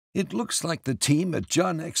It looks like the team at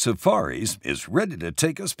John X Safaris is ready to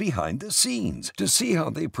take us behind the scenes to see how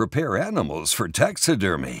they prepare animals for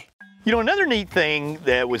taxidermy. You know, another neat thing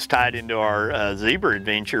that was tied into our zebra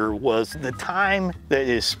adventure was the time that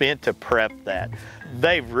is spent to prep that.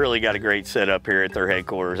 They've really got a great setup here at their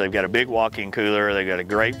headquarters. They've got a big walk-in cooler. They've got a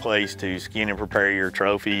great place to skin and prepare your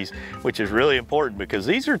trophies, which is really important because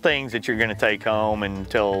these are things that you're going to take home and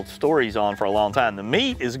tell stories on for a long time. The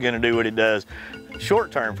meat is going to do what it does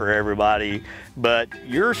short term for everybody, but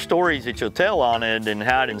your stories that you'll tell on it and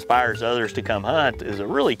how it inspires others to come hunt is a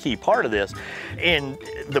really key part of this. And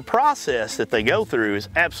the process that they go through is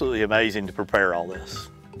absolutely amazing to prepare all this.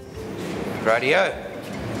 Rightio.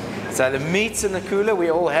 So the meat's in the cooler,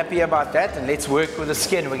 we're all happy about that, and let's work with the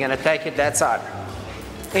skin. We're going to take it that side.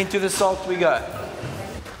 Into the salt we go.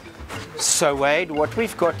 So Wade, what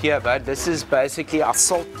we've got here, bud, this is basically our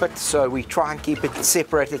salt pit, so we try and keep it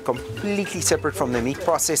separated, completely separate from the meat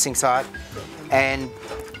processing side. And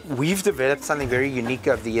we've developed something very unique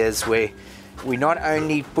over the years where we not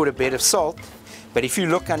only put a bed of salt, but if you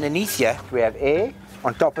look underneath here, we have air.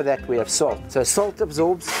 On top of that, we have salt. So salt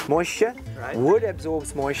absorbs moisture, right. Wood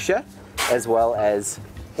absorbs moisture, as well as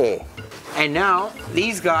air. And now,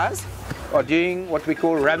 these guys are doing what we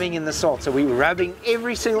call rubbing in the salt. So we're rubbing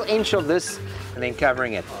every single inch of this and then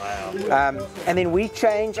covering it. Wow. And then we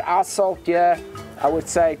change our salt here, I would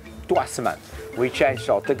say, twice a month. We change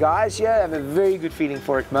salt. The guys here have a very good feeling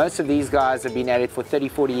for it. Most of these guys have been at it for 30,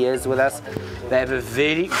 40 years with us. They have a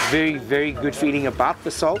very, very, very good feeling about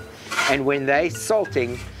the salt. And when they're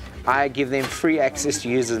salting, I give them free access to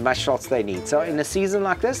use as much salt as they need. So in a season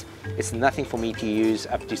like this, it's nothing for me to use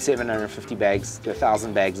up to 750 bags to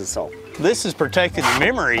 1,000 bags of salt. This is protecting the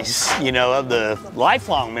memories, you know, of the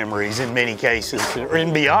lifelong memories in many cases,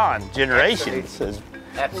 and beyond generations.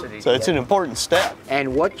 Absolutely. So it's an important step.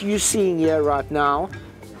 And what you're seeing here right now,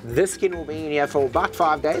 this skin will be in here for about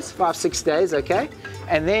 5 days, 5, 6 days, okay?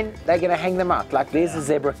 And then they're gonna hang them out. Like there's a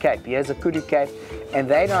zebra cape, here's a kudu cape, and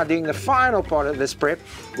they're now doing the final part of this prep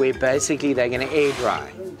where basically they're gonna air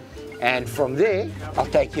dry. And from there, I'll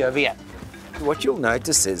take you over here. What you'll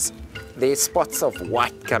notice is there's spots of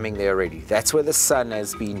white coming there already. That's where the sun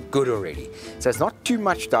has been good already. So it's not too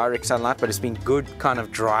much direct sunlight, but it's been good kind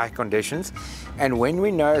of dry conditions. And when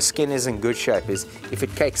we know skin is in good shape is if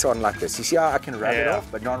it cakes on like this. You see how I can rub it off,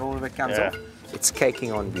 but not all of it comes off? It's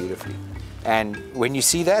caking on beautifully. And when you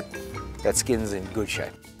see that, that skin's in good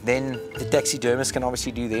shape. Then the taxidermists can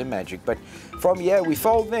obviously do their magic. But from here, we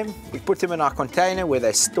fold them, we put them in our container where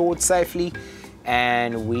they're stored safely,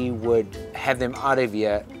 and we would have them out of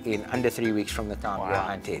here in under 3 weeks from the time we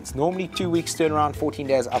hunt ends. Normally 2 weeks turnaround, 14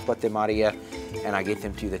 days, I've got them out of here, and I get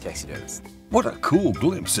them to the taxidermist. What a cool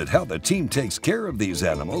glimpse at how the team takes care of these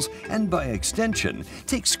animals and, by extension,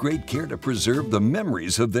 takes great care to preserve the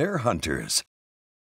memories of their hunters.